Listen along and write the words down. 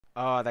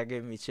Oh, that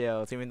gave me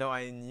chills. Even though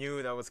I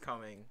knew that was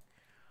coming,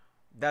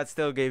 that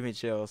still gave me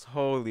chills.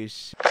 Holy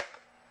sh!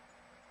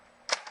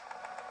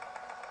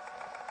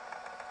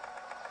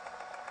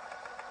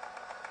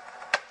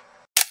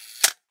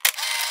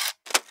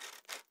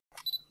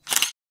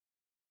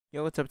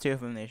 Yo, what's up,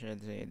 TFM Nation?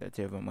 Today, the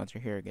TFM Monster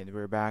here again.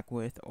 We're back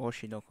with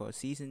Oshi No Ko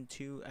Season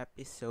 2,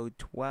 Episode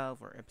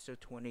 12, or Episode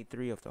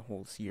 23 of the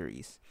whole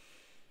series.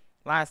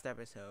 Last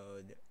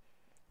episode,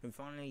 we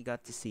finally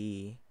got to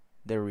see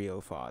the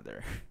real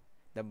father,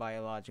 the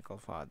biological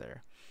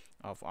father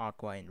of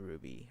Aqua and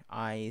Ruby,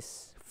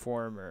 Ai's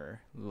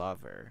former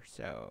lover.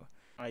 So,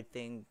 I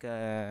think,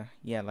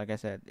 yeah, like I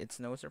said, it's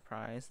no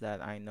surprise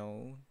that I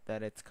know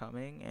that it's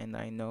coming and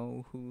I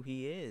know who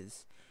he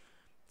is.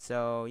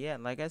 So yeah,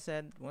 like I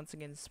said, once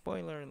again,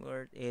 spoiler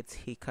alert, it's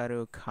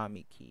Hikaru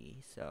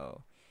Kamiki.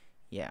 So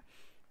yeah.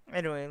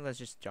 Anyway, let's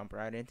just jump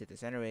right into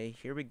this. Anyway,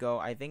 here we go.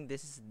 I think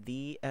this is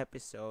the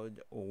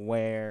episode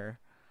where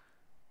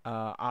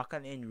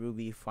Akane and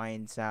Ruby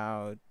finds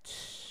out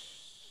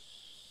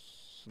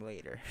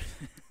later.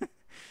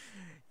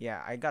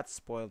 Yeah, I got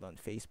spoiled on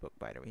Facebook,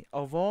 by the way.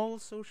 Of all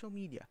social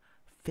media,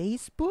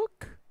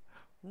 Facebook?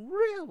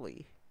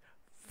 Really?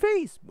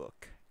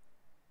 Facebook?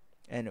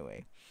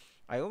 Anyway,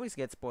 I always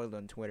get spoiled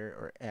on Twitter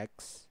or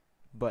X,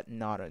 but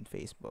not on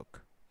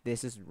Facebook.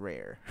 This is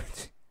rare.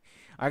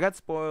 I got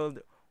spoiled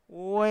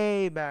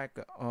way back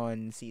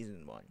on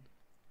season 1.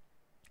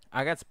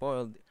 I got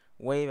spoiled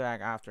way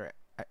back after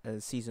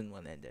season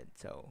 1 ended.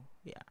 So,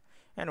 yeah.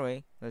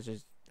 Anyway, let's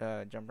just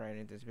jump right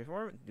into this.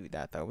 Before we do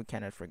that, though, we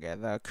cannot forget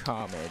the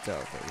comment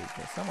of the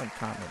week. Someone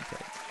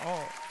commented.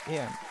 Oh,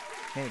 yeah.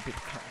 Many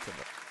people commented.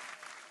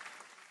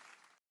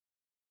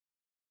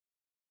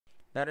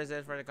 That is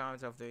it for the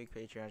comments of the week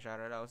Patreon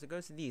shout out. Also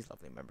goes to these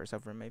lovely members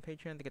over my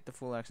Patreon to get the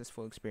full access,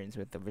 full experience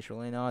with the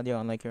visual and audio.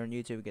 Unlike here on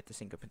YouTube, get the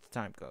sync up with the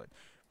time code.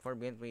 Before we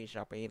begin, please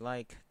drop a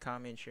like,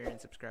 comment, share, and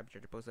subscribe to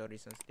the post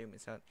audios so you don't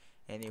miss out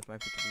any of my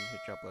future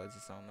research uploads.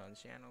 It's all on the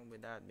channel.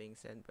 With that being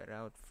said,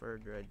 without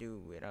further ado,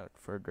 without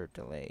further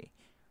delay,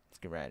 let's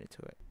get right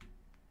into it.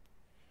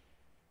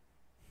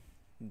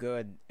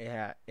 Good.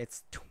 Yeah,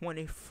 it's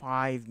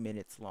 25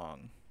 minutes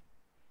long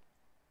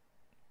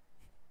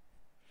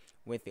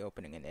with the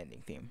opening and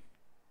ending theme.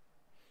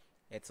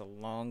 It's a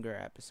longer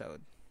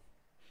episode.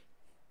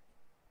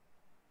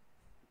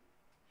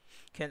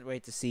 Can't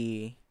wait to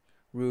see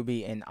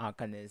Ruby and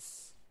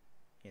Akane's,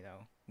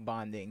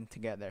 bonding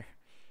together.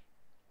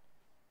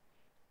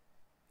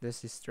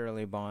 This is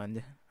Sterling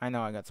Bond. I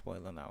know I got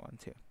spoiled on that one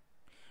too.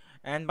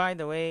 And by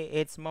the way,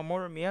 it's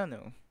Mamoru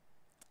Miyano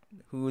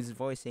who's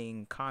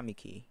voicing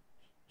Kamiki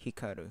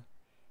Hikaru,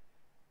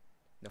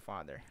 the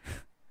father.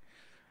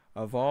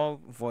 Of all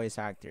voice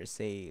actors,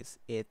 says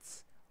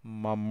it's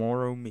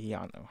Mamoru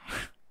Miyano.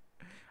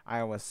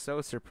 I was so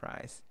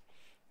surprised.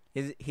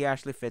 He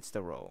actually fits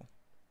the role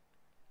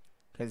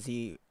because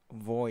he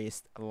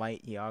voiced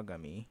Light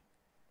Yagami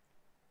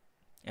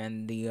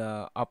and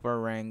the upper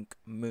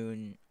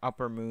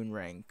moon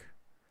rank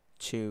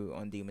 2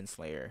 on Demon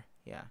Slayer.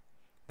 Yeah,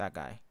 that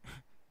guy,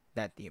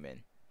 that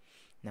demon.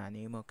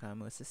 何もか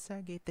も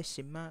捧げて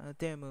しまう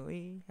でも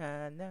いい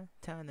あな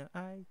たの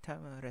愛た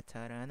まら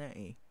足らな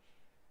い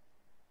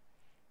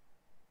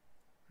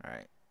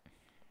Alright.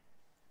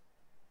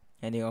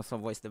 And he also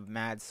voiced the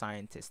mad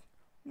scientist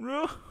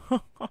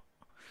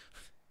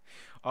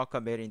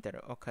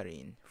Okaberintaro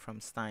Okarin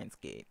from Steins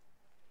Gate.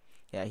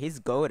 Yeah,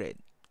 he's goated.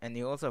 And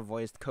he also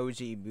voiced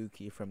Koji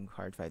Ibuki from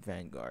Hardfight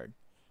Vanguard.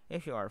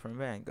 If you are from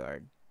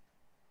Vanguard.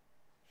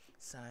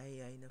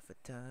 Sayai no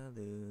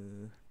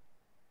Fatalu.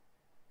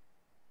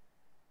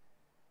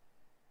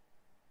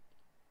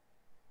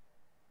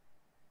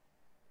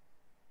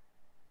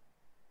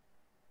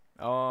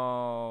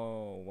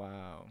 Oh,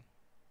 wow.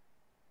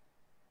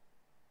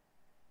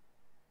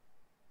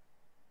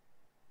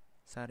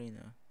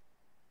 Sarina.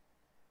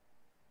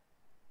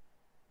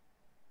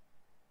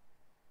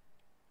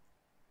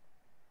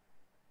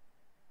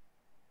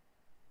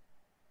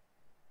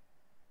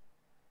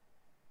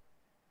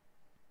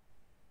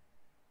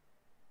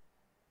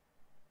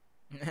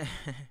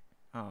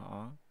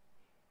 Aww.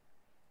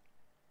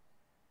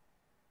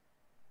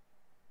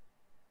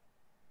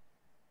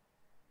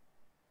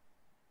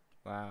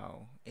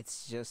 Wow.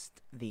 It's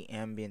just the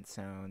ambient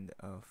sound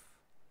of.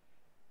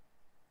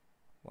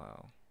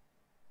 Wow.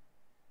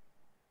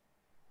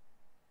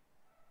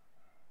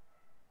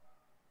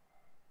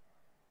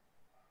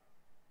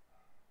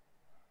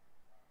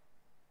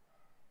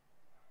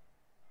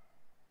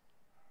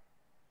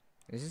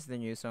 This is the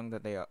new song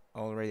that they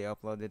already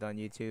uploaded on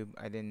YouTube.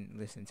 I didn't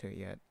listen to it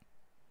yet.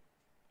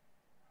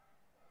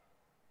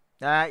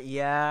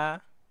 Yeah.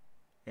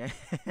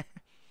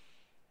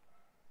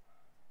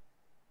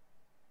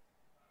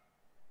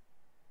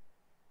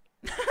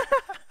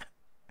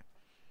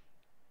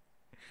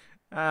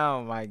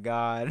 Oh my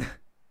god.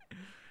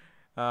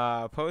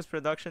 Post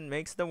production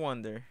makes the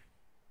wonder.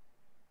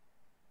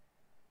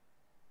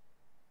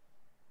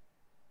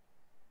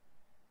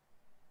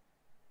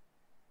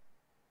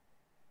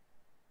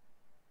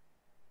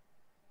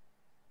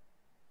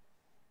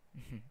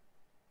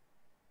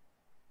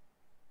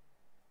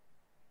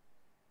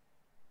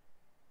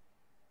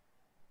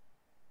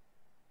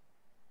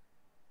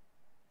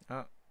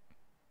 Oh,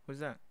 who's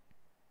that?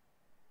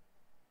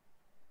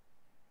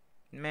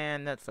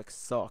 Man, Netflix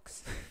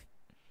sucks.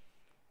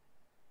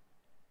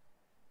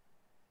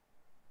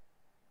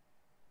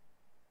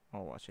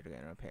 I'll watch it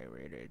again. I'll pay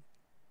rated.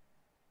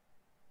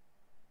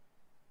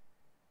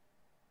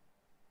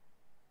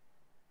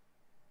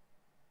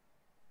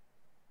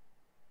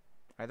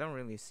 I don't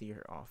really see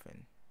her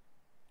often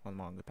on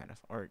Manga Panels,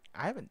 or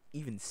I haven't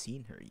even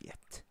seen her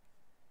yet.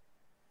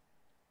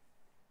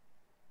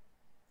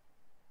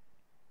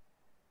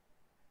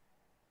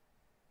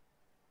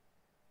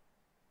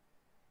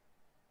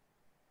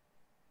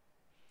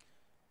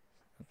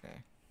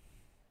 Okay.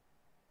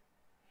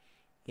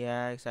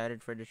 Yeah,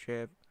 excited for the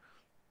trip.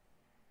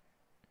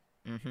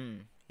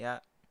 Mm-hmm. Yeah.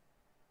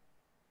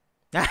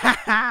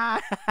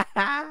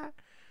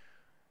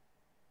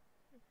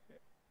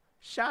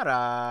 Shut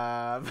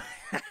up.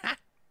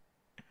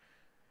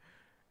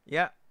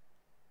 Yeah.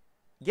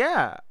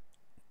 Yeah.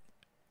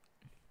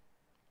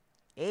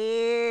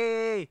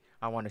 Hey,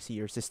 I want to see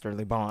your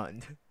sisterly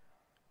bond.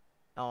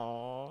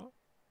 Oh,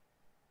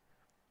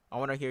 I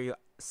want to hear you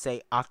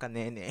say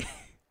akanene.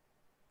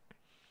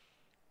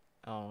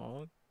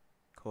 Oh,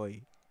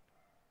 koi.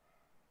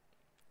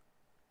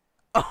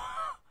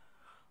 Oh,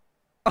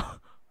 oh,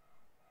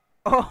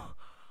 oh.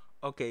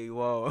 Okay,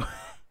 whoa.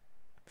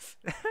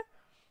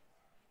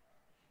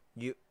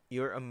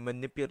 You're a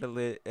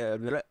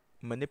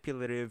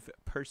manipulative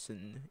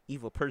person,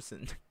 evil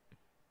person.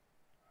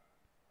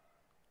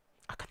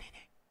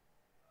 Akanene.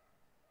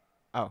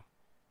 Oh.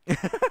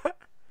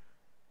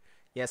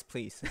 Yes,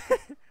 please.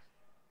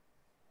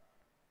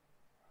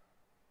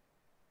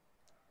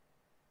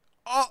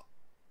 Oh.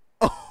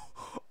 Oh.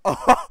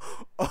 Oh.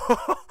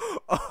 Oh.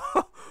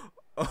 Oh.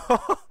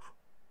 Oh.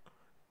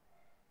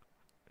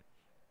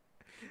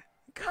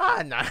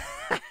 Kana.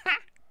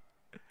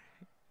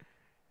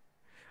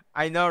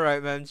 I know,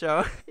 right,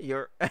 Mancho?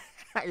 You're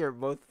you're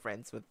both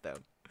friends with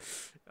them.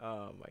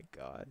 Oh my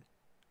god.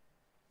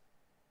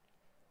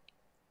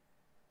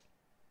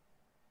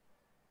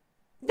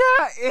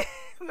 Yeah,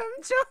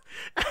 Mancho.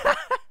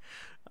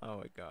 Oh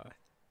my god.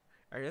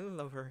 I really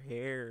love her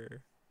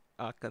hair.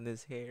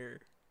 Akane's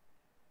hair.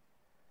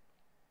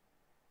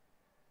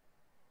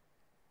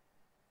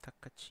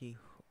 Takachi.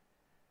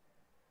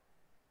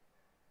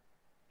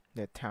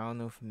 The town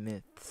of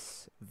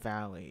myths,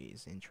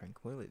 valleys, and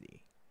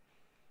tranquility.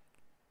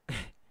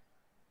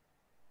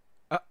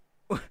 Uh,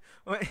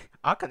 wait,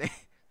 Akane.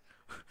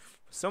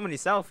 So many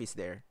selfies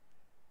there.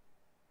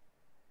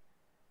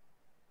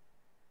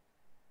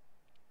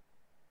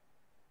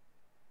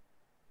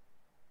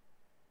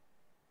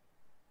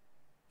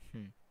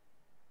 Hmm.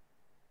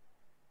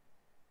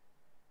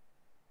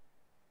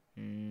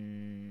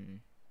 Mm.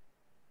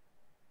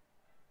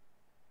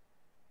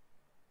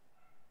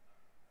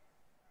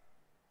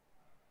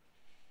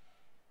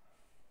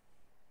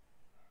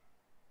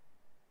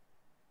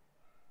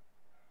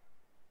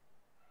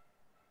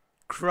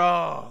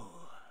 Crow.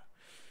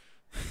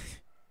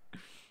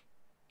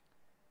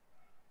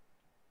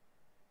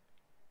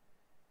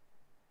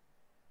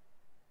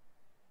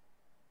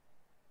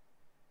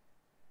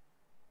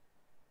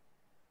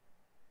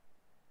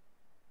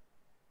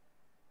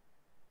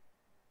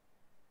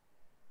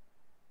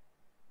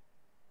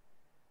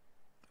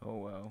 Oh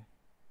well.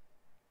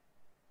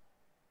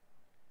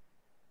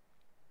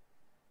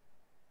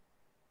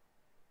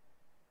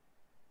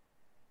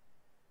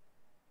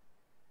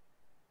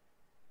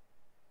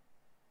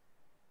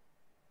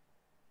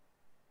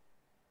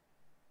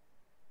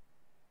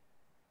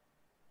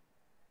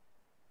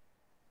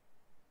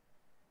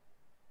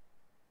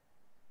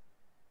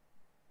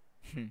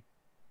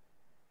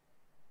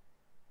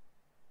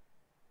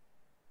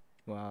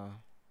 Wow.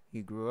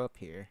 He grew up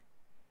here.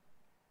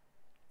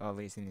 At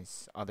least in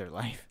his other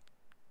life.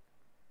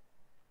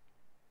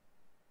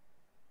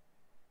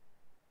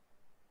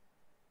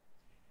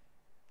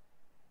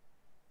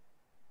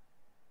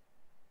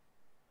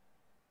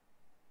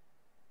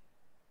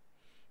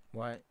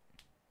 What?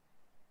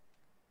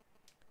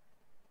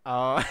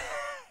 Oh.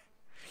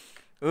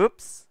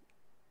 Oops.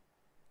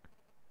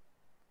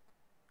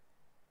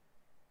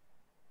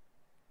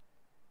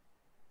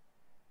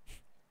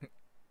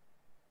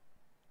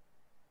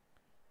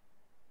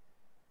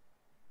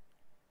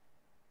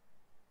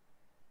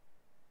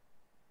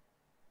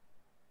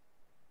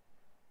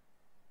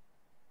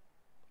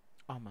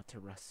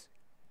 Amaterasu.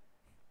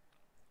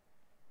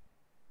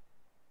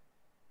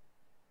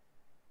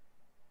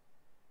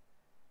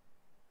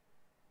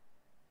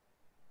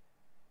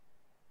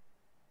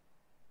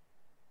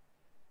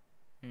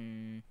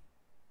 Hmm.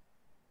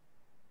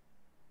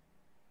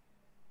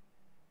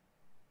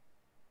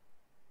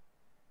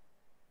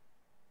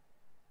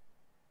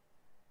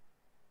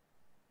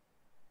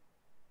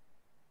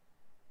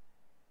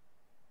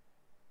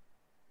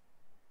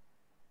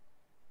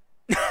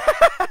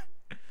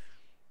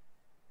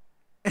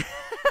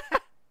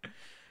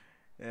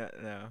 Yeah,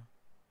 no.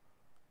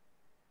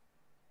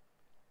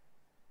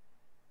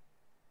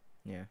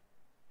 Yeah.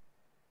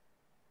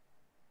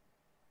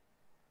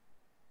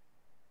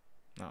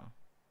 No.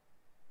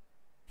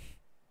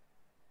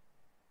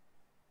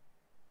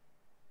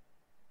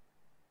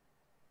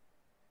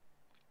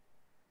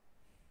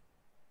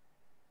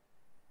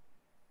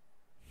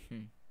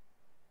 Hmm.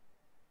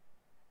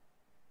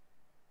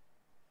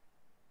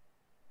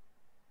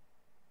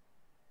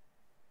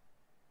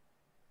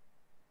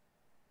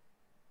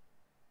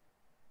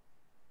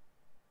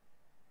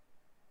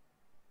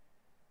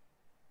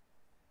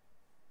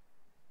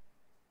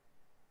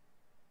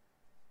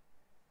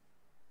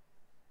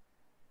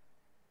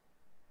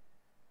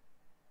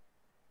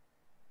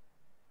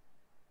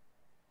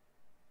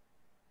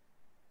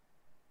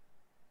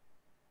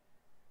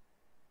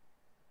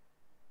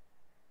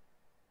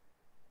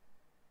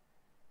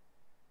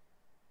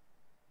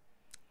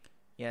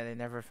 Yeah, they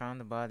never found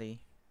the body.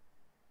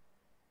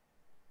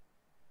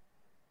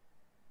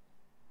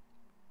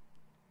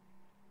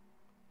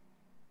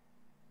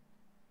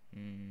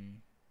 Hmm.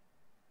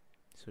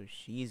 So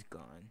she's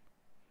gone.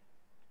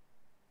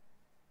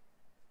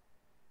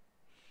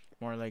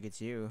 More like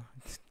it's you.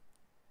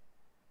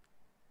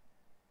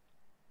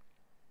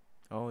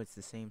 Oh, it's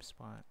the same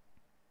spot.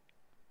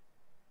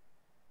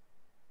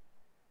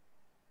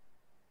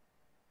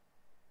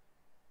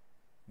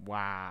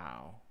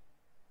 Wow.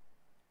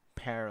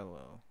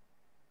 Parallel.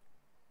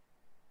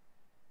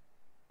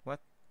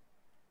 What?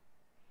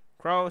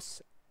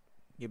 Gross.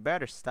 You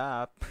better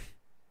stop.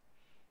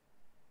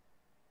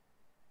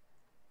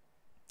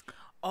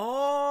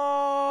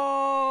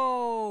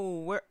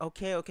 Oh, where?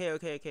 Okay, okay,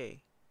 okay,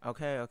 okay,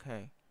 okay,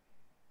 okay.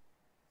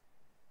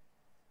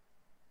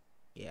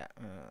 Yeah.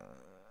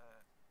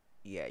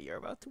 Yeah. You're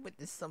about to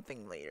witness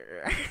something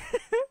later.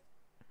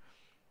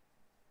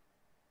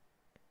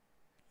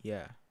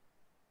 Yeah.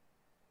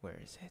 Where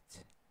is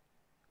it?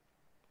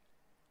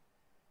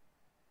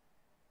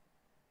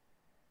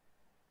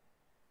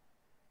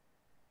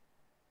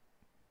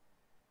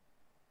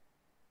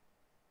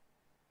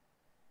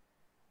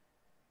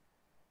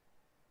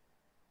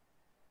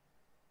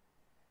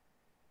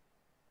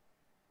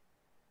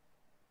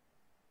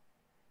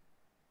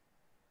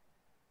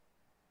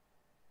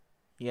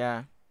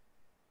 Yeah.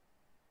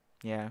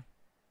 Yeah.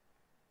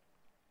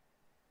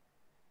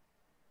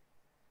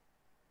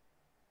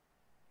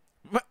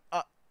 Well,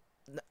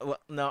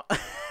 no.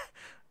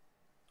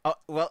 Oh,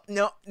 well,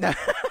 no, no.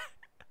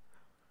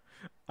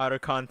 Out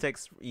of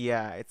context,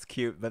 yeah, it's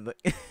cute, but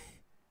like,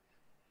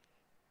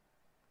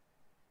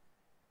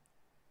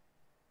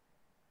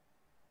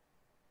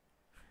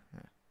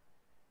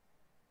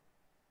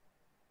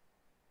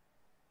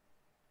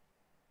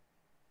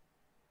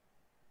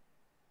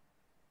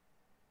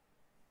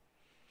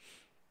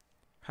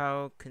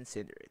 how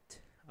considerate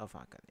of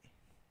Akane.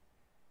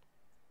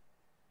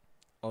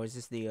 Oh, is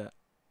this the?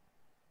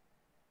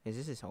 Is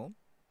this his home,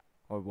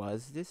 or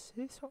was this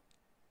his home?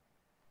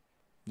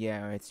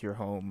 Yeah, it's your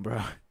home,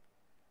 bro.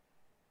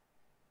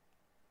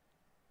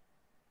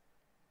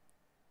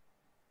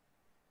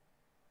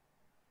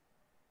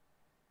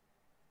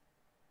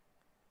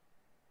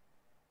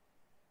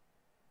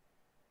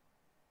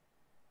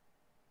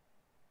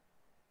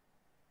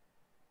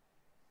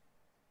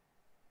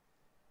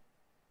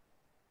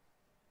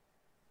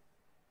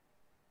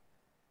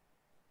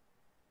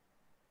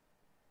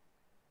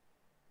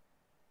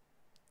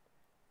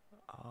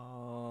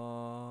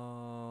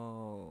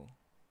 Oh.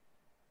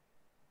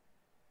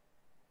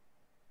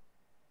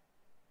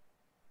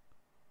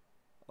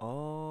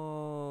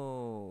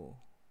 Oh.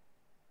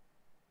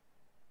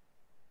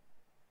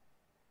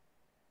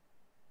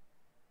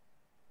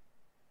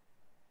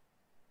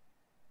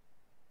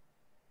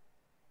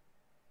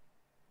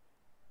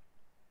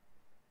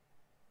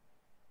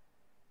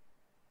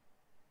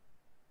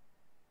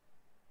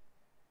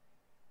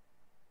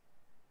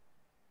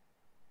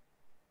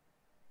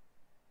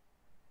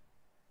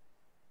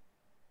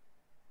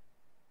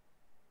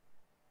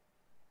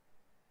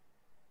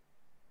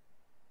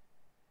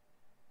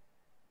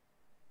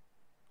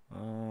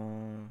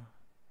 Uh.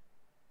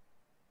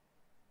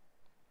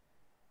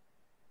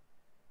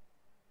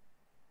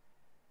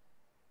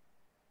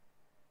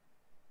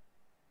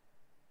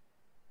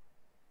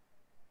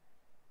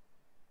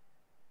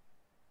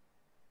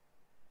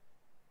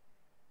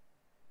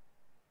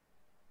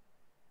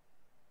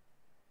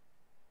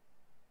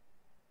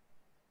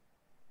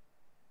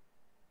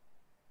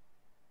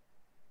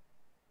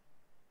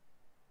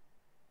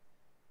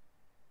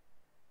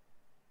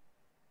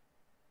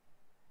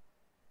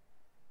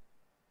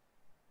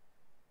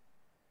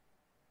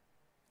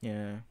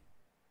 Yeah.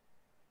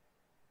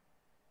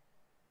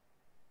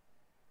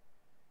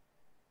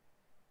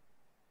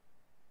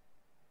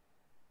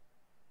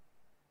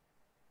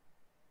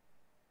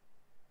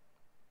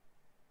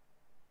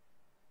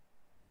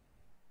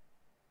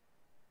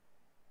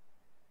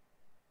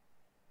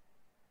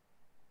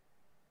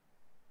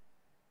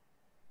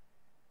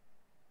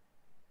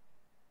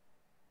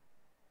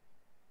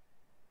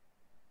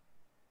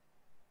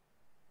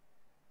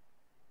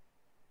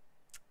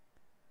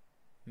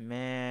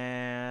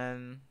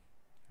 Man,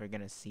 we're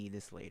gonna see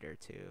this later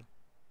too.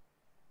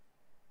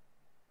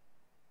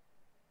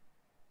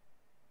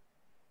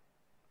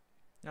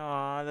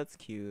 Aw, that's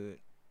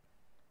cute.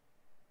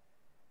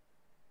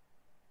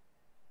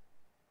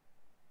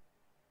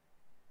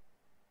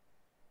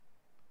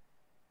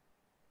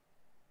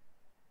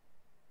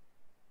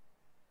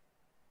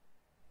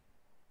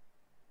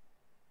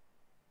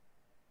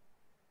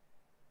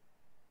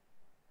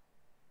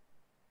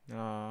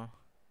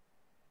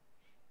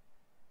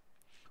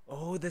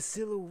 the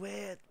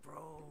silhouette,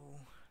 bro.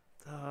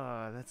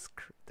 That's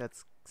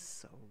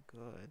so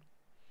good.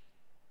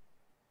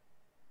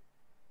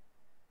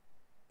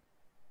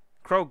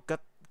 Crow,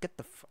 get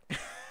the fuck.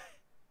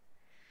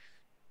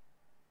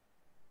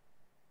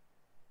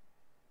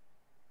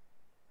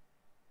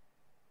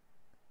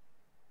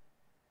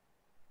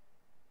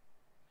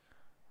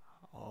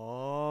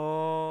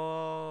 Oh,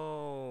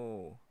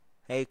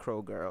 hey,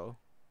 Crow girl.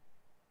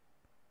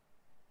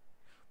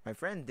 My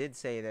friend did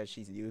say that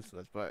she's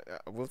useless, but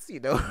we'll see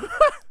though.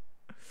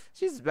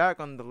 She's back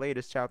on the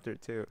latest chapter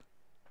too.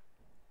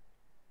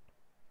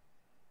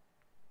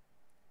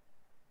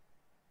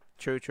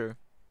 True, true.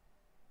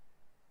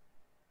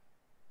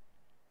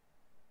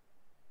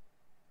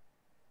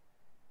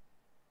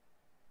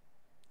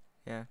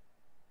 Yeah.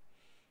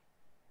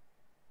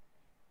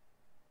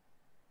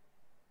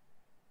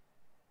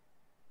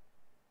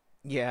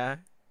 Yeah.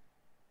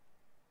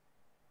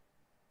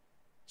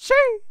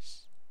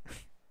 Sheesh.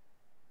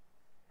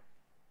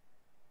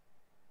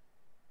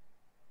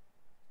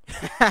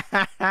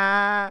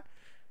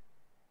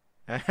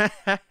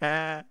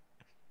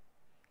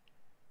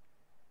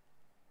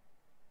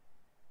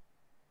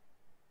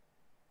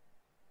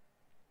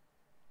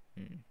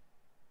 Hmm.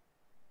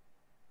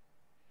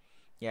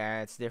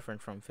 Yeah, it's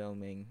different from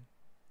filming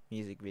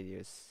music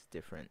videos.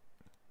 Different.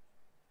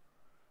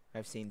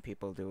 I've seen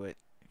people do it.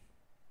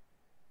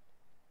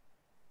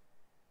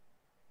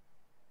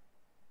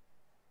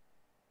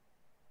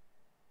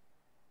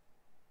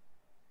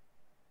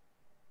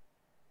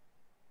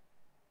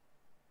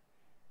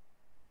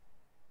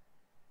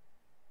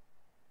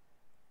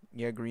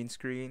 Yeah, green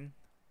screen.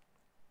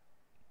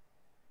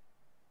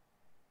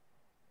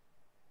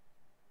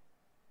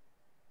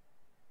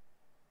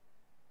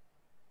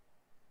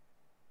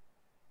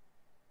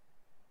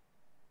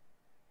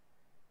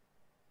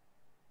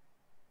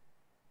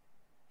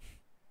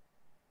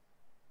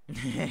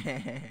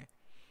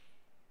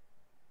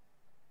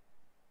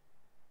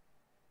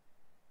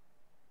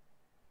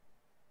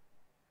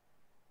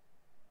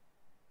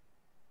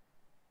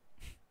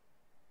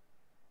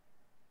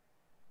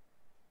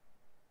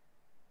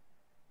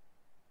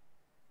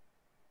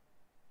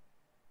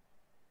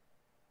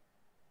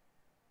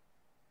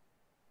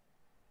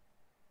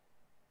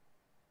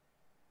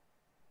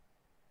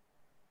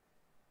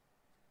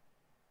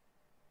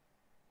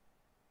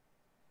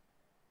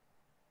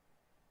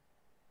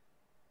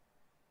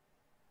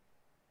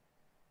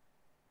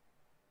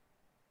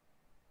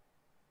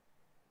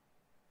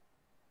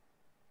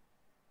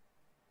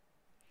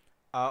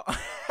 Oh.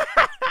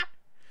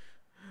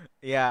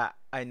 Yeah,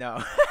 I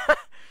know.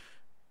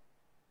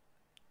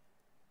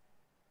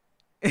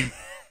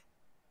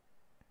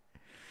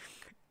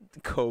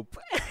 Cope.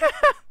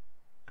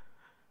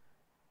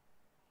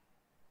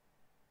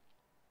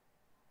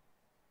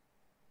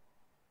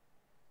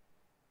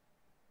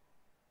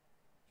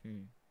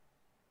 Hmm.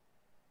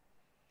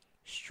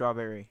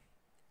 Strawberry.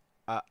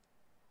 Uh.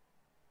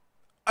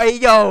 Hey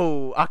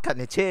yo,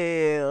 Akane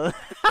chill.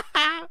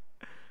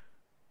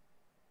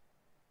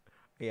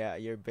 Yeah,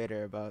 you're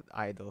bitter about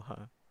Idol,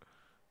 huh?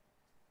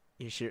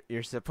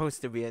 You're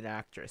supposed to be an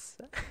actress.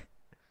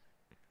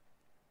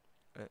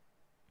 Uh,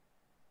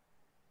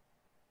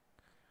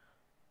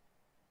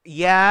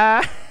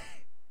 yeah.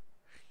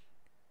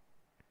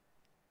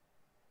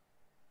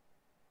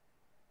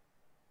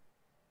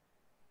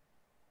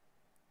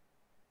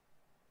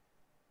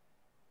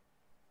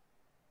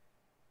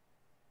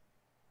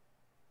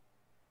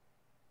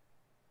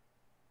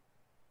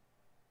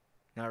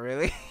 Not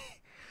really.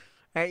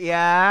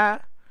 Yeah.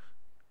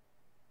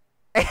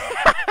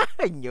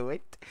 I knew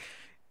it.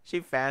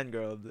 She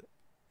fangirled.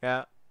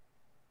 Yeah.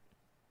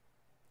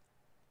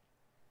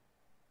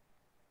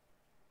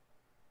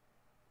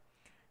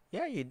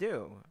 Yeah, you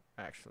do,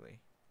 actually.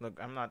 Look,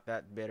 I'm not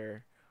that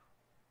bitter.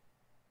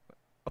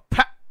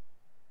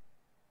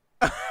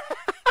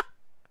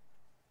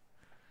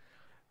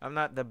 I'm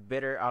not the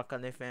bitter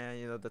Akane fan,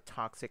 the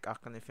toxic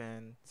Akane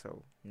fan.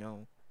 So,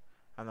 no,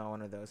 I'm not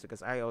one of those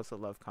because I also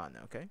love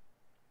Kana, okay?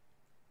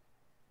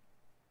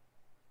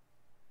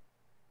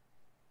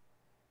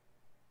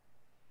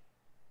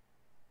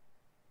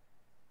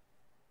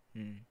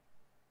 Hmm.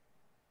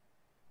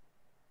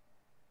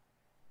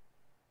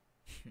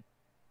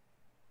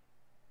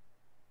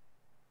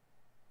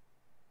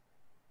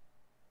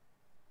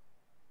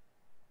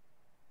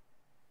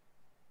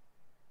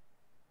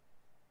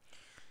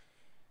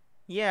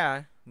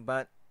 Yeah,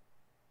 but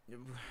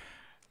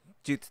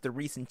due to the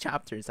recent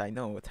chapters, I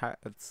know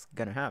what's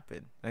gonna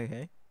happen,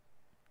 okay?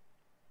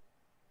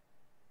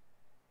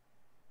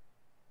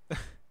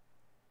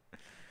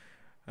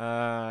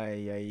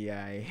 Ay, ay,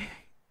 ay.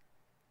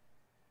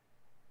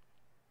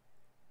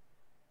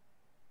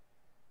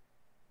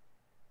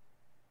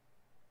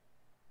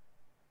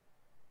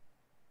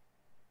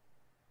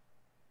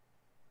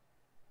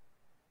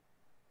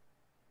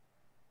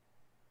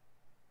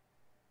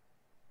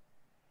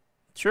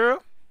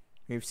 True.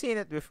 We've seen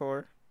it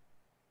before.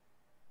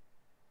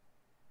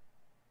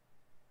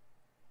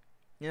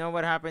 You know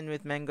what happened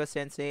with Mango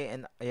Sensei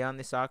and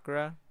Ayane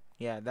Sakura?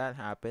 Yeah, that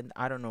happened.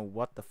 I don't know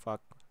what the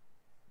fuck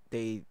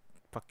they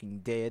fucking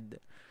did.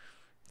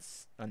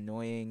 It's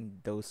annoying,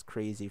 those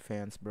crazy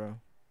fans, bro.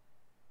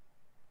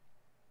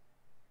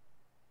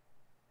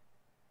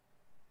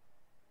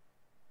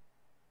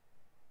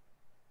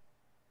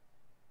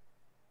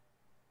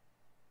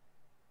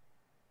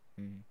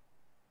 Mm.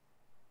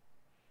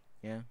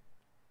 Yeah.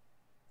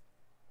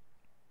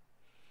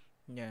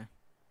 Yeah.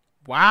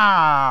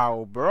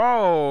 Wow,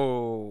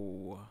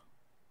 bro.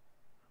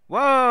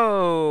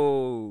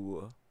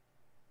 Whoa.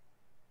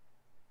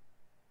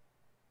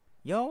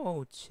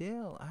 Yo,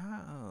 chill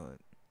out.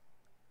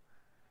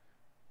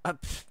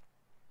 Pff.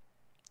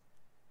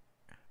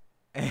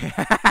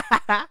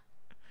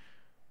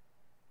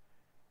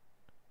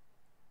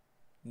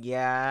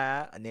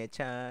 Yeah,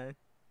 Anechan.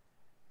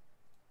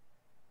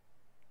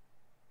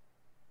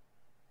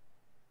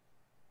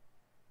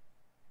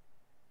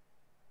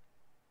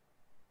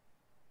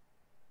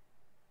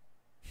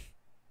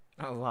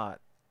 A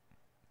lot.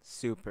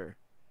 Super.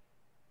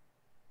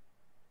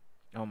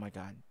 Oh my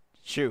god.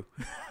 Shoo.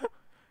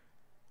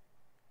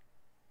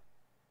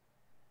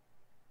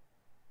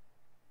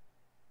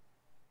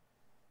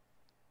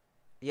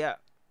 Yeah,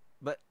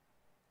 but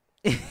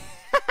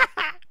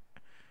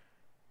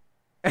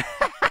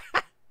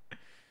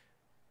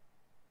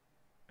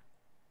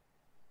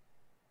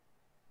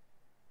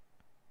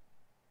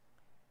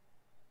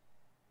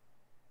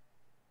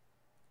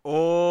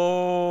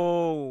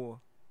oh,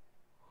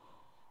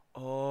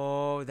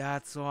 oh,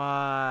 that's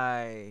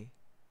why.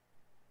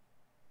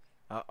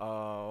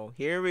 Uh-oh.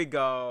 Here we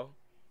go.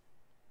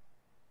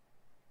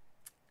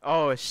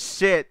 Oh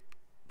shit.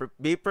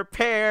 Be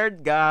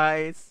prepared,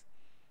 guys.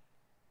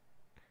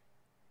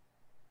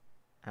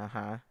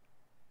 Uh-huh.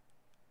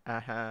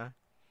 Uh-huh.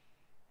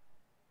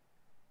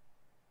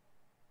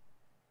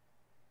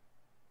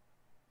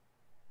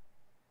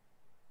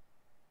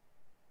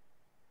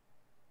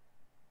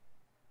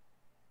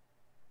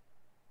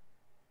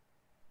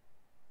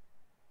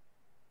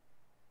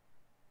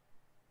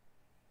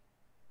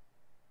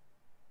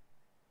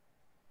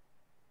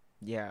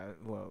 Yeah,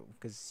 well,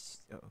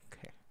 cuz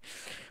okay.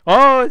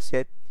 Oh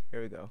shit.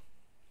 Here we go.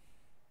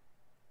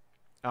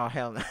 Oh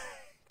hell no.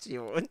 She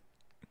won't.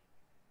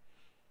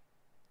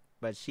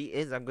 But she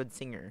is a good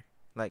singer.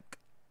 Like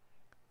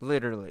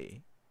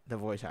literally the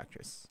voice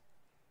actress.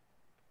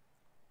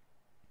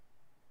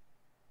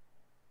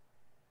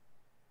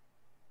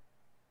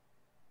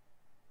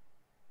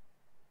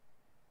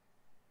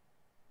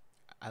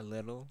 A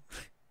little.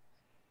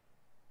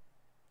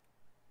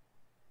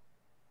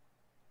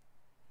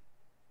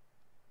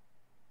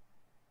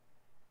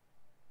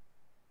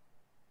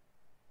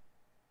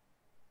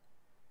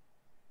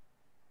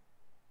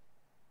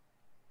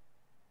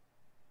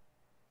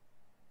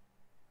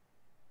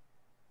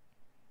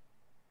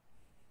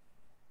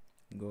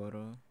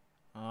 Goro.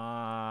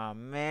 Ah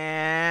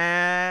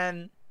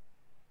man.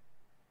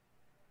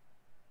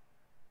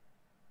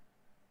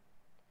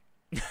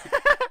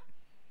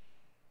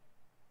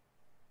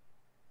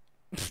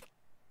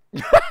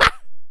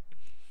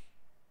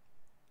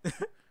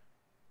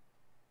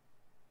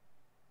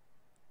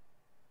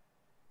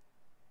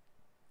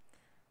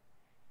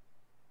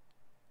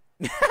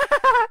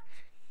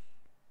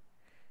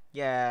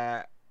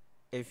 Yeah,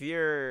 if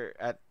you're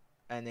at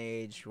an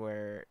age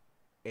where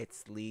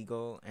it's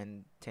legal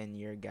and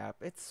 10-year gap,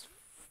 it's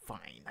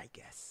fine, I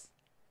guess.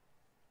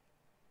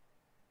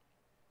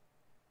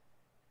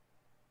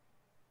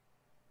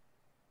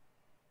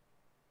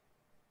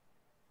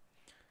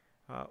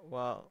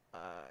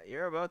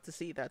 You're about to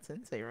see that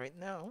sensei right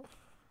now.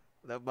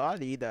 The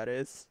body, that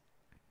is.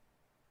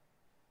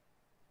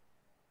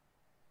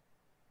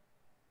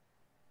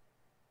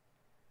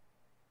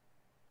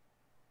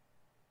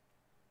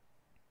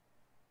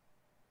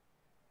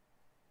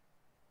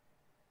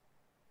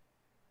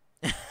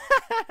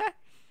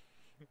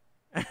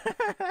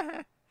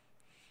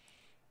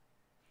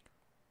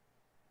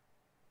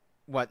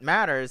 What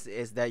matters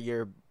is that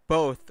you're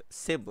both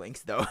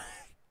siblings, though,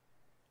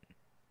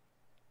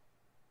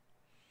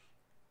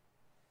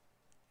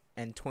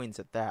 and twins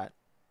at that.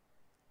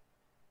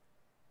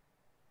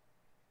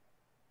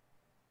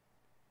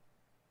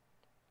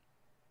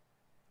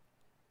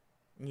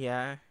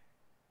 Yeah,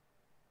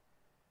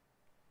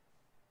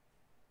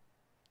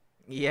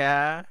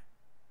 yeah,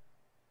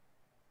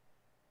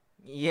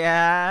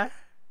 yeah.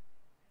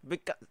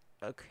 Because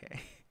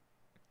okay.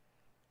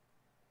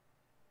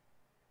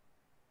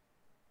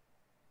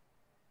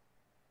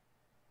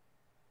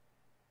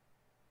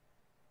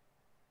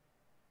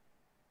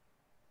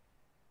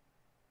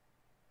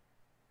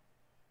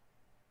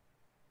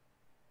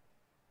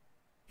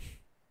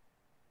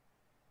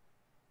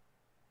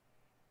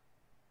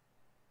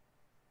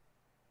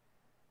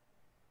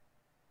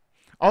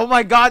 Oh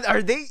my God,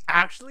 are they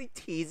actually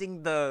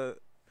teasing the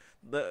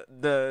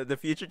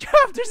future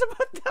chapters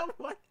about that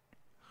one?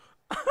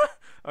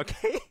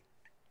 Okay,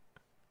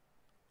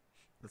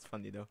 that's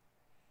funny though.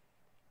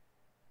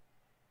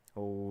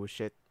 Oh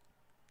shit.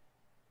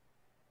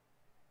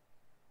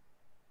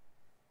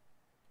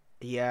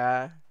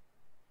 Yeah.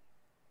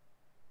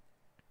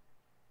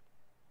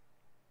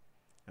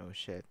 Oh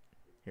shit.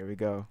 Here we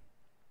go.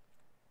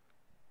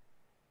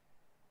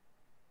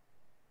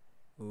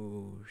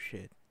 Oh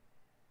shit.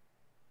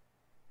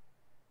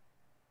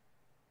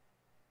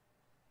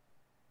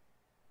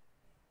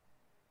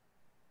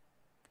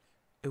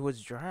 It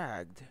was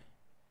dragged.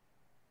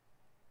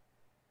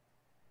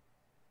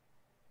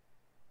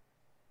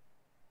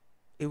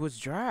 It was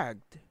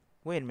dragged.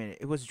 Wait a minute.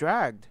 It was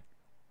dragged.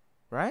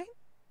 Right?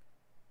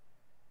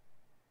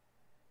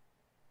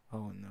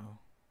 Oh no.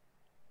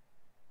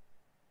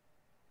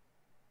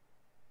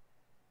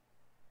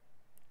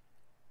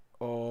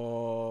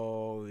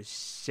 Oh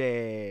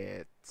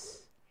shit.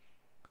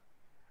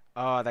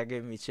 Oh, that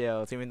gave me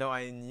chills. Even though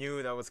I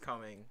knew that was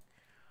coming.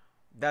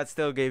 That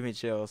still gave me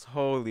chills.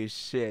 Holy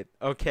shit.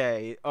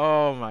 Okay.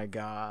 Oh my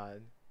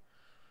god.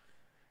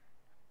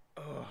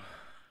 Oh.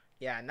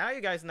 Yeah, now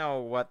you guys know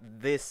what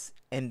this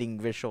ending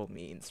visual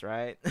means,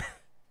 right?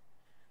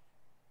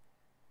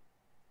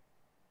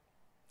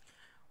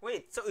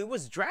 Wait, so it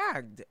was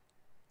dragged.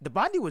 The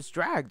body was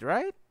dragged,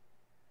 right?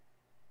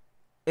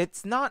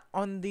 It's not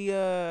on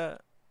the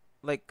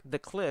like the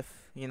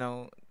cliff, you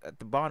know, at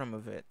the bottom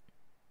of it.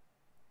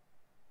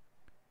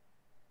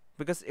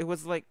 Because it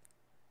was like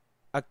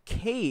a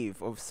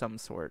cave of some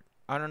sort.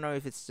 I don't know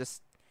if it's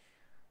just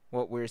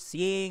what we're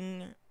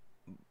seeing,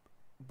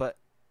 but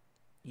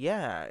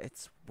yeah,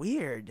 it's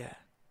weird.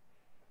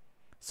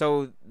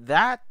 So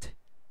that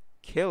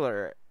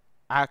killer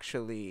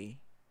actually,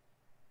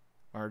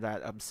 or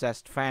that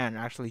obsessed fan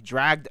actually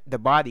dragged the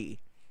body.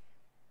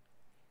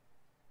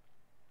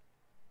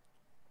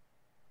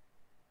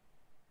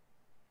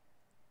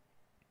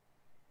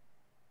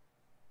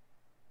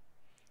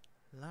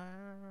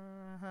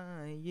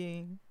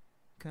 Lying,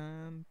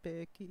 come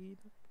pick it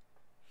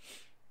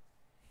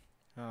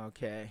up.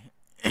 Okay.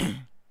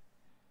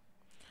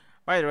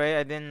 By the way,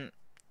 I didn't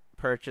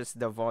purchase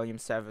the volume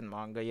 7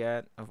 manga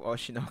yet of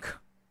Oshi No Ko.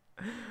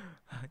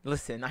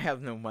 Listen, I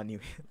have no money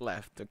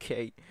left,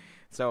 okay?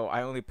 So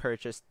I only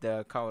purchased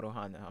the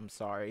Kaoruhana. I'm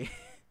sorry.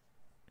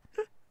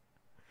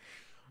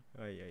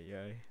 Ay, ay,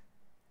 ay.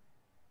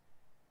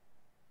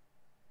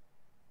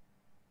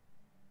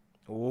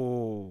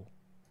 Oh,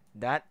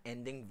 that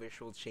ending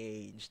visual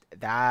changed.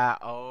 That,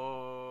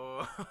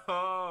 oh.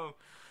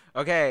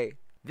 Okay,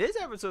 this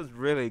episode's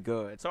really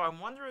good. So I'm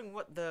wondering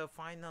what the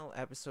final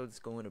episode's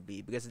going to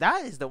be, because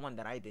that is the one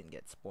that I didn't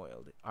get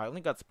spoiled. I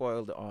only got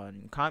spoiled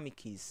on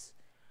Kamiki's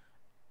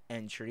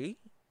entry.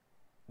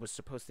 Was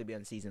supposed to be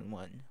on season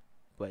 1.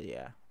 But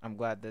yeah, I'm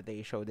glad that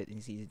they showed it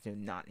in season 2,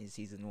 not in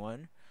season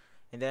 1.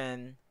 And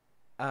then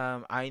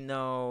I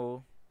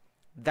know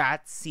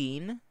that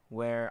scene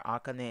where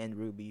Akane and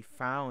Ruby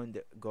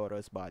found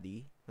Goro's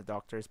body, the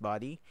doctor's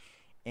body,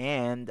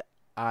 and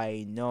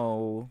I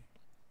know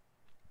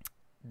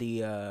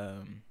the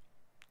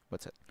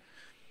what's it?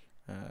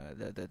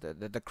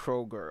 The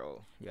crow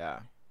girl.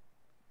 Yeah.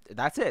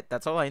 That's it.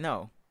 That's all I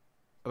know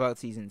about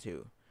season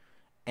 2.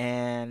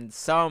 And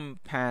some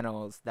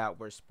panels that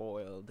were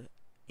spoiled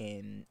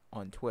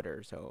on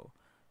Twitter, so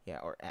yeah,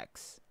 or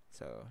X.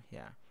 So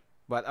yeah.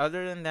 But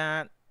other than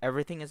that,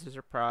 everything is a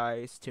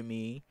surprise to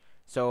me.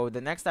 So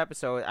the next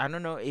episode, I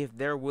don't know if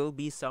there will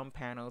be some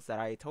panels that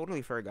I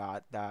totally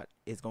forgot that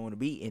is going to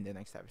be in the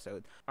next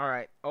episode.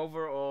 Alright,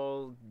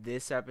 overall,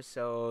 this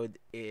episode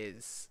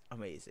is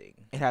amazing.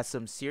 It has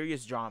some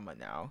serious drama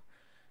now.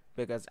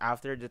 Because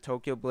after the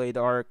Tokyo Blade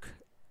arc,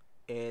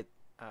 the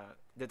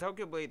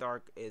Tokyo Blade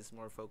arc is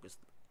more focused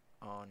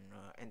on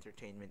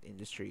entertainment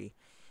industry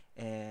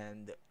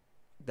and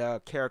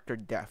the character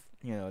depth,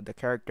 you know, the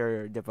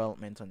character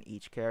development on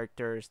each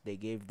characters. They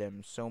gave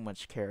them so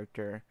much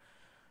character.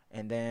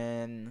 And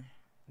then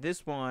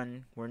this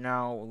one, we're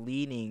now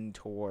leaning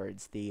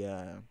towards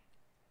the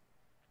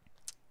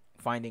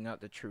finding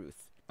out the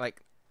truth,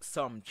 like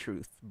some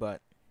truth,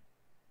 but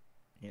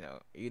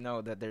you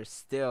know that there's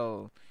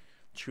still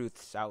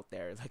truths out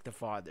there, like the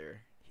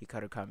father,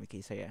 Hikaru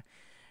Kamiki. So yeah.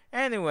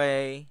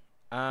 Anyway,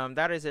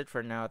 that is it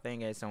for now.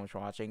 Thank you guys so much for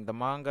watching. The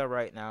manga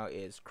right now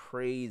is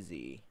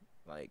crazy.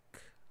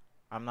 Like,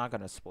 I'm not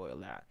gonna spoil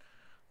that.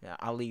 Yeah,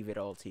 I'll leave it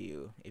all to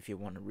you if you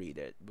want to read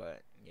it.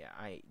 But yeah,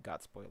 I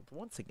got spoiled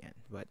once again.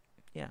 But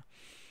yeah,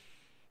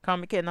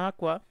 Kamike no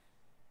Aqua.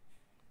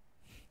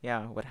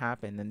 Yeah, what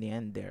happened in the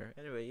end there.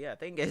 Anyway, yeah,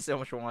 thank you guys so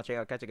much for watching.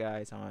 I'll catch you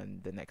guys on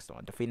the next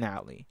one, the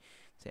finale.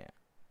 So yeah,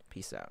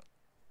 peace out.